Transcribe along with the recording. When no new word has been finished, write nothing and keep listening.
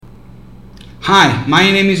Hi, my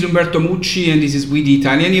name is Umberto Mucci and this is We the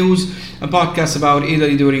Italian News, a podcast about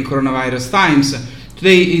Italy during coronavirus times.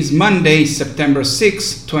 Today is Monday, September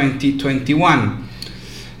 6, 2021.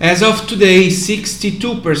 As of today,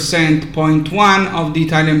 62.1% of the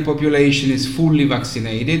Italian population is fully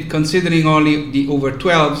vaccinated, considering only the over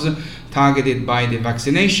 12s targeted by the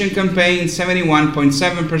vaccination campaign.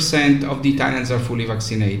 71.7% of the Italians are fully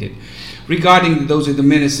vaccinated. Regarding the doses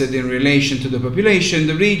administered in relation to the population,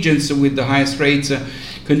 the regions with the highest rates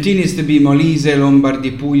continues to be Molise,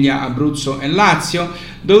 Lombardy, Puglia, Abruzzo and Lazio.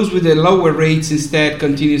 Those with the lower rates instead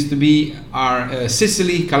continues to be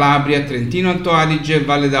Sicily, Calabria, Trentino Alto Adige,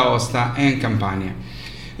 Valle d'Aosta and Campania.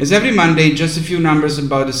 As every Monday, just a few numbers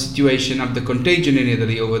about the situation of the contagion in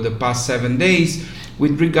Italy over the past 7 days.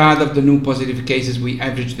 With regard of the new positive cases, we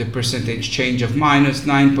averaged a percentage change of minus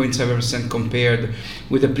 9.7% compared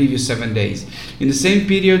with the previous 7 days. In the same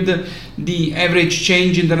period, the average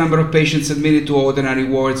change in the number of patients admitted to ordinary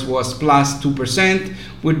wards was plus 2%.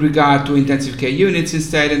 With regard to intensive care units,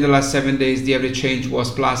 instead, in the last 7 days, the average change was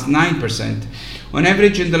plus 9%. On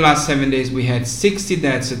average, in the last 7 days, we had 60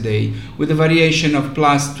 deaths a day, with a variation of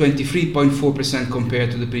plus 23.4% compared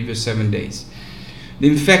to the previous 7 days. The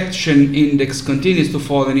infection index continues to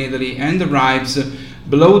fall in Italy and arrives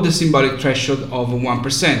below the symbolic threshold of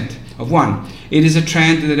 1%. It is a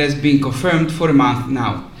trend that has been confirmed for a month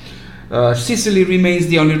now. Sicily remains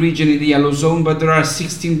the only region in the yellow zone, but there are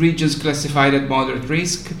 16 regions classified at moderate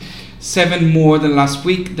risk, 7 more than last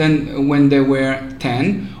week than when there were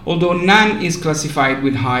 10, although none is classified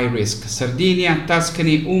with high risk. Sardinia,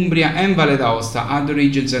 Tuscany, Umbria and Valle d'Aosta are the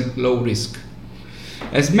regions at low risk.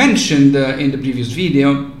 As mentioned in the previous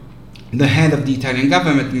video, the head of the Italian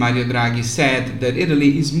government, Mario Draghi, said that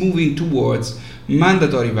Italy is moving towards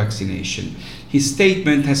mandatory vaccination. His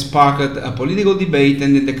statement has sparked a political debate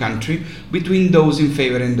in the country between those in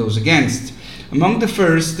favor and those against. Among the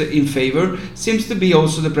first in favor seems to be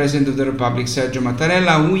also the President of the Republic, Sergio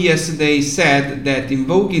Mattarella, who yesterday said that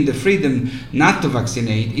invoking the freedom not to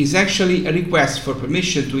vaccinate is actually a request for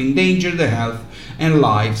permission to endanger the health and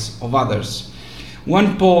lives of others.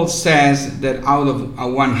 One poll says that out of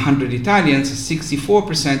 100 Italians,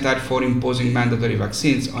 64% are for imposing mandatory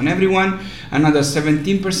vaccines on everyone, another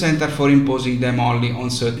 17% are for imposing them only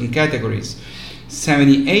on certain categories.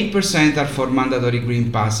 78% are for mandatory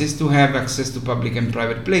green passes to have access to public and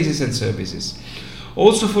private places and services.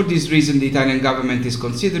 Also for this reason, the Italian government is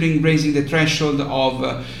considering raising the threshold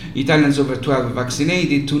of Italians over 12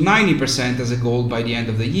 vaccinated to 90% as a goal by the end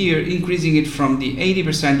of the year, increasing it from the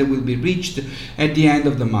 80% that will be reached at the end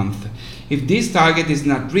of the month. If this target is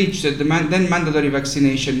not reached, then mandatory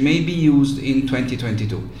vaccination may be used in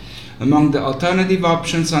 2022. Among the alternative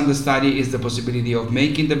options on the study is the possibility of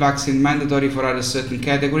making the vaccine mandatory for other certain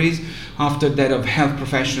categories after that of health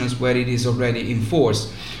professionals where it is already in force,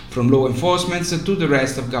 from law enforcement to the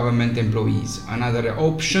rest of government employees. Another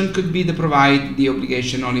option could be to provide the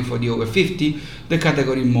obligation only for the over 50, the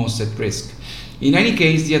category most at risk. In any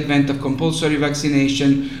case, the advent of compulsory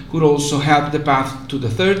vaccination could also help the path to the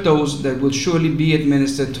third dose that will surely be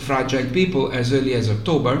administered to fragile people as early as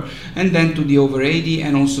October, and then to the over 80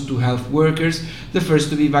 and also to health workers, the first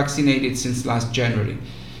to be vaccinated since last January.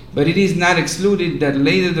 But it is not excluded that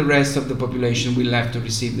later the rest of the population will have to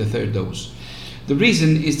receive the third dose. The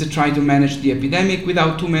reason is to try to manage the epidemic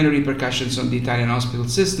without too many repercussions on the Italian hospital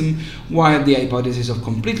system, while the hypothesis of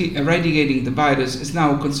completely eradicating the virus is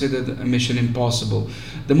now considered a mission impossible.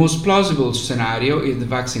 The most plausible scenario, if the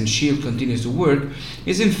vaccine shield continues to work,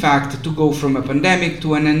 is in fact to go from a pandemic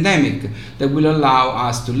to an endemic that will allow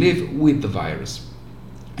us to live with the virus.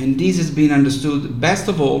 And this has been understood best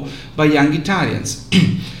of all by young Italians.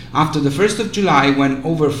 After the 1st of July, when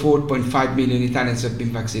over 4.5 million Italians have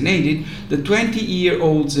been vaccinated, the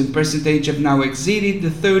 20-year-olds in percentage have now exceeded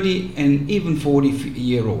the 30 and even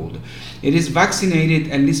 40-year-old. It is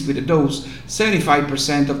vaccinated, at least with a dose,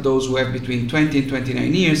 75% of those who have between 20 and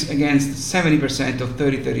 29 years against 70% of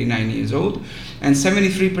 30-39 years old and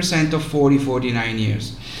 73% of 40-49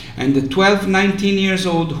 years. And the 12-19 years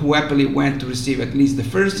old who happily went to receive at least the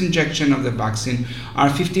first injection of the vaccine are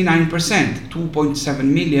 59%, 2.7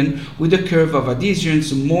 million, with a curve of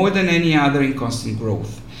adhesions more than any other in constant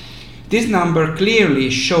growth. This number clearly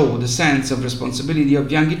shows the sense of responsibility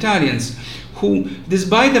of young Italians who,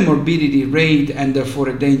 despite the morbidity rate and therefore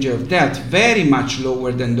a danger of death very much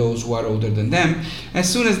lower than those who are older than them,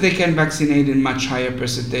 as soon as they can vaccinate in much higher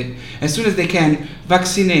percentage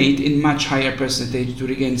to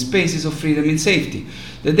regain spaces of freedom and safety.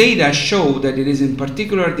 The data show that it is in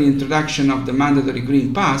particular the introduction of the mandatory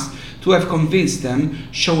Green Pass to have convinced them,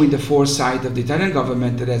 showing the foresight of the Italian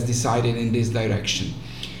government that has decided in this direction.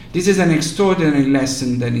 This is an extraordinary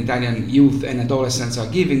lesson that Italian youth and adolescents are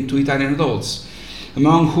giving to Italian adults,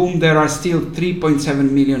 among whom there are still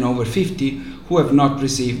 3.7 million over 50 who have not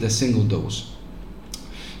received a single dose.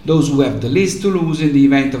 Those who have the least to lose in the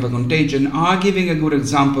event of a contagion are giving a good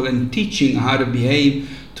example and teaching how to behave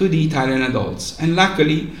to the Italian adults, and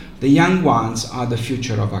luckily the young ones are the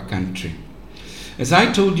future of our country. As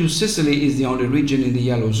I told you, Sicily is the only region in the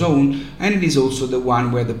yellow zone, and it is also the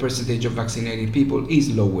one where the percentage of vaccinated people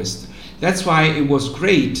is lowest. That's why it was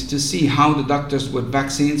great to see how the doctors with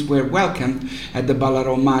vaccines were welcomed at the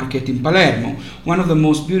Ballarò market in Palermo, one of the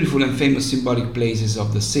most beautiful and famous symbolic places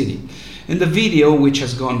of the city. In the video, which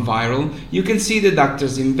has gone viral, you can see the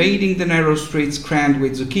doctors invading the narrow streets crammed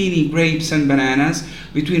with zucchini, grapes and bananas,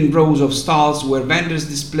 between rows of stalls where vendors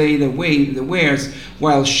display the wares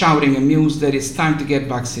while shouting amused that it's time to get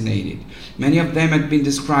vaccinated. Many of them had been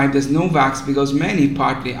described as no-vax because many,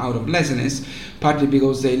 partly out of laziness, partly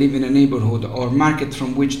because they live in a neighborhood or market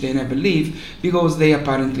from which they never leave, because they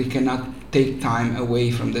apparently cannot take time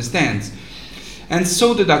away from the stands. And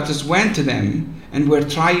so the doctors went to them and were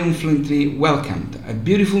triumphantly welcomed. A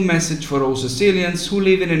beautiful message for all Sicilians who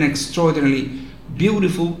live in an extraordinarily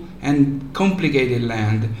beautiful and complicated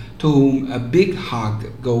land, to whom a big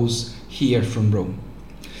hug goes here from Rome.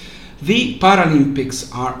 The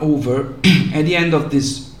Paralympics are over at the end of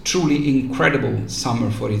this truly incredible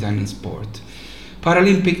summer for Italian sport.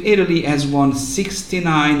 Paralympic Italy has won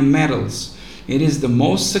 69 medals. It is the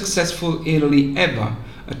most successful Italy ever,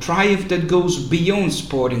 a triumph that goes beyond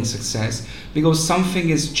sporting success, because something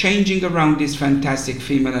is changing around these fantastic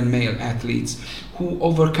female and male athletes who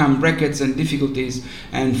overcome records and difficulties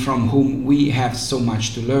and from whom we have so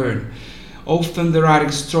much to learn. Often there are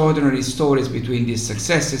extraordinary stories between these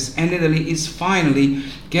successes, and Italy is finally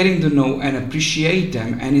getting to know and appreciate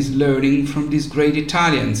them and is learning from these great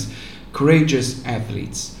Italians, courageous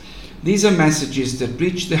athletes. These are messages that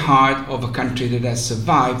reach the heart of a country that has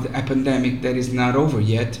survived a pandemic that is not over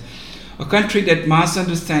yet, a country that must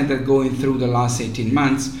understand that going through the last 18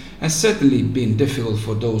 months has certainly been difficult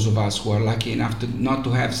for those of us who are lucky enough not to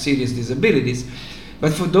have serious disabilities,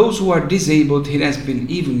 but for those who are disabled it has been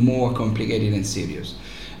even more complicated and serious.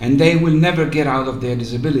 And they will never get out of their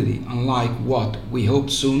disability, unlike what we hope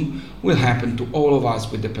soon will happen to all of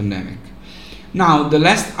us with the pandemic. Now, the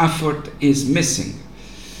last effort is missing.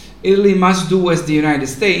 Italy must do as the United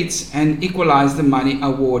States and equalize the money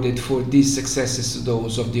awarded for these successes to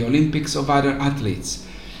those of the Olympics of other athletes,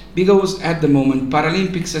 because at the moment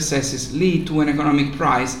Paralympic successes lead to an economic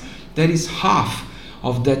prize that is half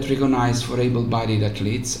of that recognized for able-bodied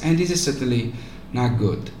athletes, and this is certainly not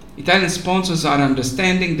good. Italian sponsors are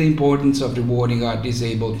understanding the importance of rewarding our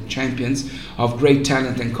disabled champions of great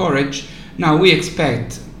talent and courage. Now we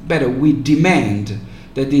demand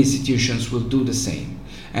that the institutions will do the same.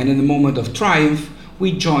 And in the moment of triumph,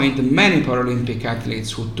 we joined the many Paralympic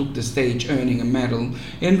athletes who took the stage earning a medal,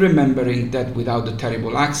 in remembering that without the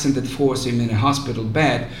terrible accident that forced him in a hospital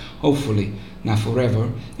bed, hopefully not forever,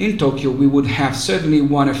 in Tokyo we would have certainly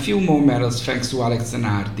won a few more medals thanks to Alex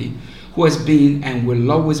Zanardi, who has been and will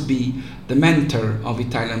always be the mentor of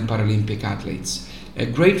Italian Paralympic athletes. A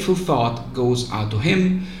grateful thought goes out to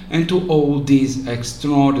him and to all these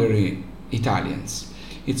extraordinary Italians.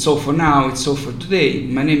 It's all for now, it's all for today.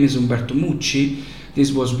 My name is Umberto Mucci.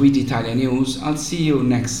 This was With Italia News. I'll see you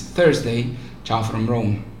next Thursday. Ciao from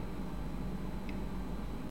Rome.